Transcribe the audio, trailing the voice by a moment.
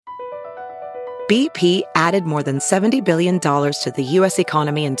BP added more than $70 billion to the U.S.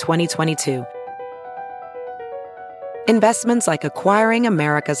 economy in 2022. Investments like acquiring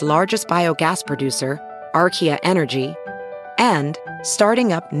America's largest biogas producer, Archaea Energy, and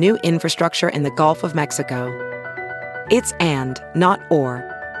starting up new infrastructure in the Gulf of Mexico. It's and, not or.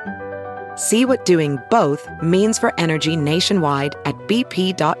 See what doing both means for energy nationwide at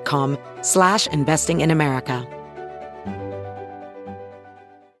bp.com/investing in America.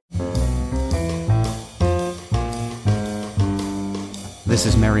 This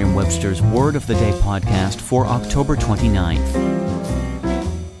is Merriam-Webster's Word of the Day podcast for October 29th.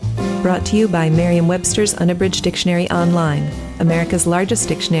 Brought to you by Merriam-Webster's Unabridged Dictionary Online, America's largest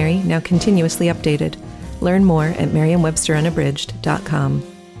dictionary, now continuously updated. Learn more at merriam-websterunabridged.com.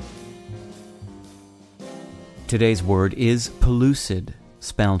 Today's word is pellucid,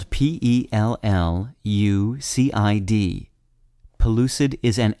 spelled P-E-L-L-U-C-I-D. Pellucid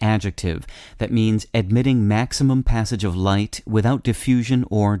is an adjective that means admitting maximum passage of light without diffusion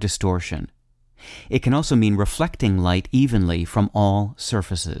or distortion. It can also mean reflecting light evenly from all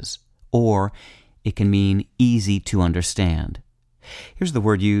surfaces, or it can mean easy to understand. Here's the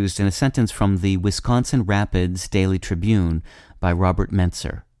word used in a sentence from the Wisconsin Rapids Daily Tribune by Robert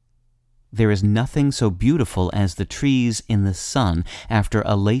Mentzer. There is nothing so beautiful as the trees in the sun after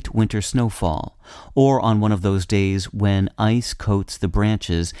a late winter snowfall, or on one of those days when ice coats the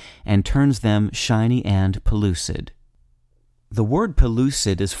branches and turns them shiny and pellucid. The word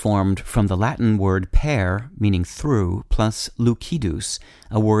pellucid is formed from the Latin word per, meaning through, plus lucidus,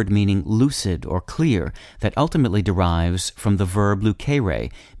 a word meaning lucid or clear, that ultimately derives from the verb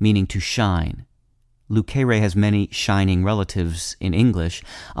lucere, meaning to shine. Lucēre has many shining relatives in English.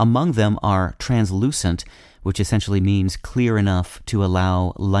 Among them are translucent, which essentially means clear enough to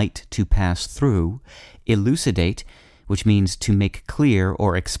allow light to pass through, elucidate, which means to make clear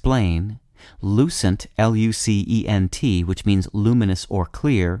or explain, lucent, L-U-C-E-N-T, which means luminous or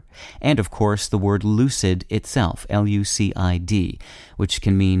clear, and of course the word lucid itself, L-U-C-I-D, which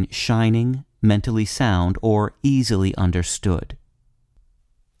can mean shining, mentally sound, or easily understood.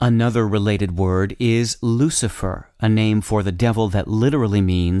 Another related word is Lucifer, a name for the devil that literally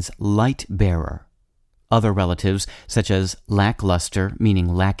means light-bearer. Other relatives, such as lackluster,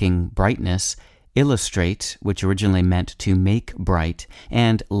 meaning lacking brightness, illustrate, which originally meant to make bright,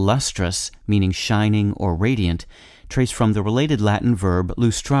 and lustrous, meaning shining or radiant, trace from the related Latin verb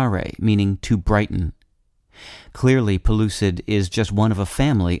lustrare, meaning to brighten. Clearly, pellucid is just one of a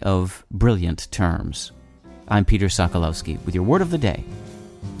family of brilliant terms. I'm Peter Sokolowski with your Word of the Day.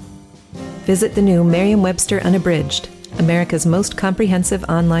 Visit the new Merriam-Webster Unabridged, America's most comprehensive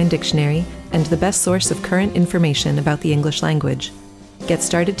online dictionary and the best source of current information about the English language. Get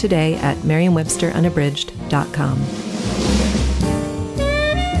started today at merriam-websterunabridged.com.